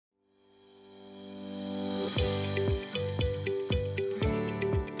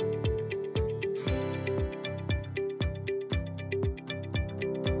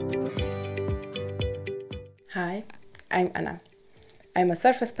Hi, I'm Anna. I'm a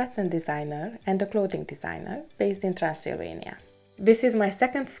surface pattern designer and a clothing designer based in Transylvania. This is my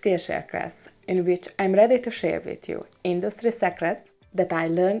second Skillshare class in which I'm ready to share with you industry secrets that I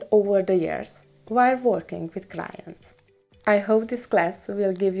learned over the years while working with clients. I hope this class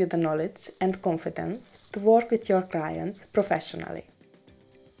will give you the knowledge and confidence to work with your clients professionally.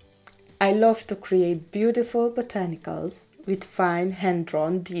 I love to create beautiful botanicals with fine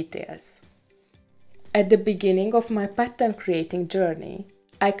hand-drawn details. At the beginning of my pattern creating journey,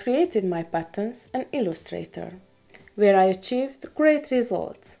 I created my patterns in Illustrator, where I achieved great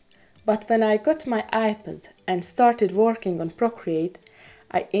results. But when I got my iPad and started working on Procreate,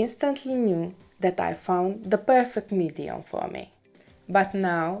 I instantly knew that I found the perfect medium for me. But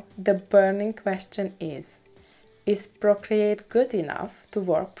now the burning question is Procreate good enough to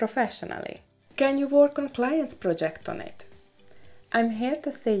work professionally? Can you work on client's project on it? I'm here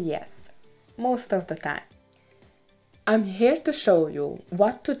to say yes, most of the time. I'm here to show you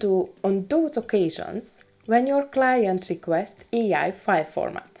what to do on those occasions when your client requests AI file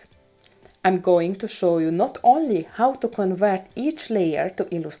format. I'm going to show you not only how to convert each layer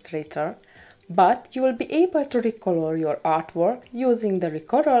to Illustrator, but you will be able to recolor your artwork using the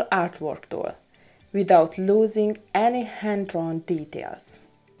Recolor Artwork Tool without losing any hand-drawn details.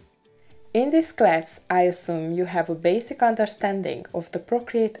 In this class, I assume you have a basic understanding of the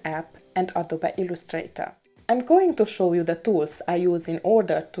Procreate app and Adobe Illustrator. I'm going to show you the tools I use in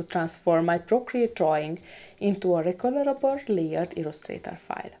order to transform my Procreate drawing into a recolorable layered Illustrator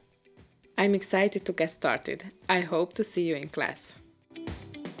file. I'm excited to get started. I hope to see you in class.